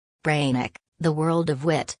Brainic, the world of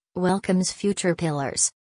wit, welcomes future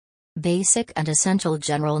pillars. Basic and essential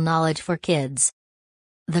general knowledge for kids.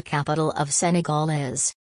 The capital of Senegal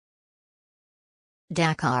is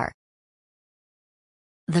Dakar.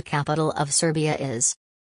 The capital of Serbia is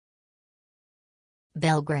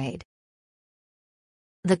Belgrade.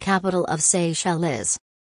 The capital of Seychelles is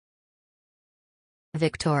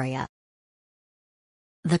Victoria.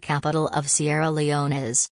 The capital of Sierra Leone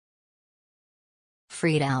is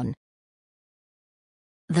Freetown.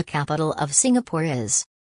 The capital of Singapore is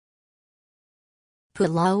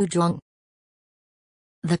Pulau Ujong.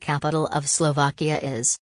 The capital of Slovakia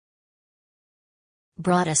is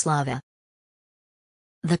Bratislava.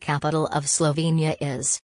 The capital of Slovenia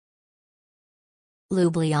is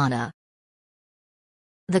Ljubljana.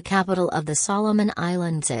 The capital of the Solomon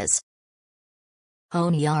Islands is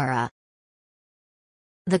Honiara.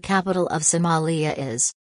 The capital of Somalia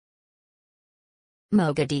is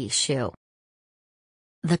Mogadishu.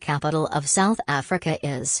 The capital of South Africa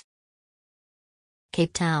is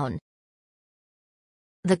Cape Town.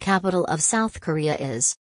 The capital of South Korea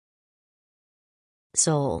is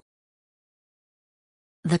Seoul.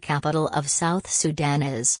 The capital of South Sudan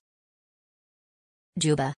is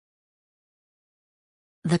Juba.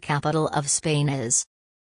 The capital of Spain is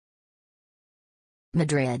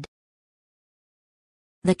Madrid.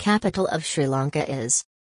 The capital of Sri Lanka is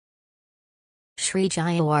Sri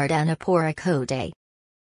Jayawardenepura.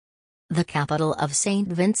 The capital of St.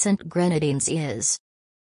 Vincent Grenadines is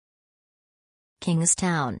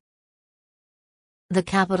Kingstown. The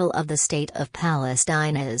capital of the state of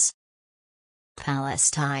Palestine is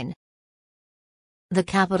Palestine. The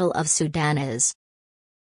capital of Sudan is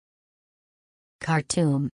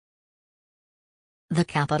Khartoum. The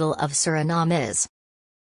capital of Suriname is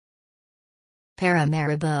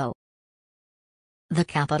Paramaribo. The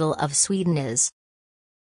capital of Sweden is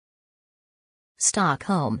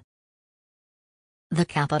Stockholm. The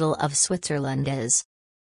capital of Switzerland is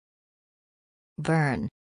Bern.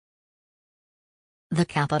 The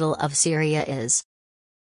capital of Syria is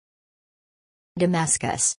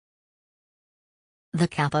Damascus. The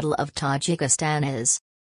capital of Tajikistan is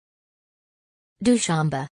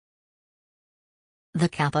Dushanbe. The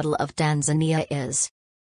capital of Tanzania is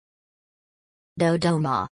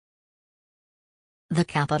Dodoma. The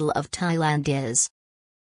capital of Thailand is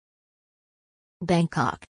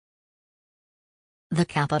Bangkok. The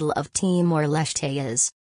capital of Timor-Leste is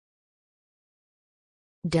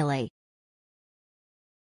Dili.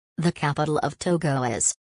 The capital of Togo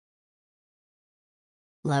is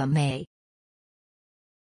Lomé.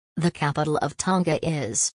 The capital of Tonga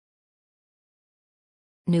is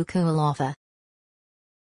Nuku'alofa.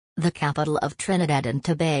 The capital of Trinidad and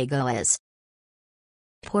Tobago is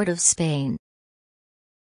Port of Spain.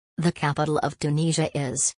 The capital of Tunisia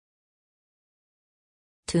is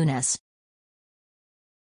Tunis.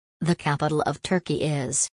 The capital of Turkey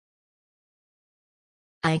is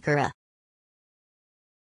Ankara.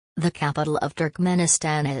 The capital of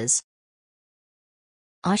Turkmenistan is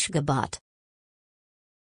Ashgabat.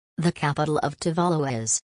 The capital of Tuvalu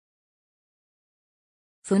is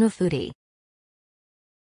Funafuti.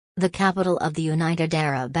 The capital of the United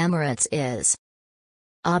Arab Emirates is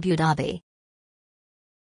Abu Dhabi.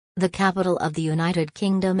 The capital of the United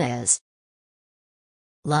Kingdom is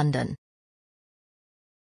London.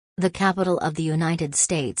 The capital of the United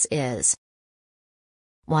States is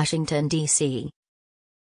Washington, D.C.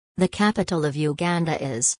 The capital of Uganda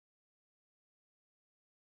is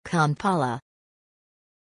Kampala.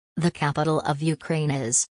 The capital of Ukraine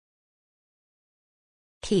is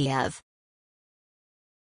Kiev.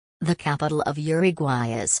 The capital of Uruguay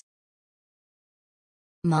is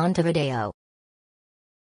Montevideo.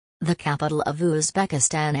 The capital of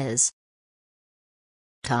Uzbekistan is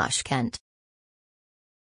Tashkent.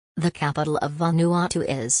 The capital of Vanuatu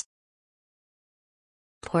is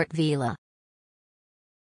Port Vila.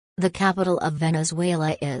 The capital of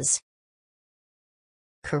Venezuela is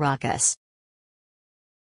Caracas.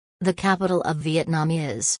 The capital of Vietnam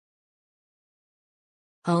is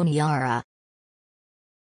Honiara.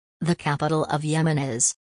 The capital of Yemen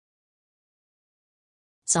is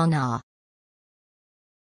Sana'a.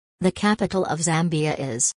 The capital of Zambia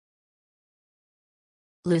is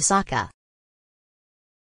Lusaka.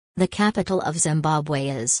 The capital of Zimbabwe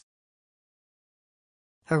is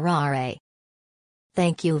Harare.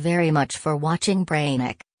 Thank you very much for watching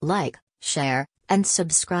Brainic. Like, share, and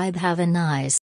subscribe. Have a nice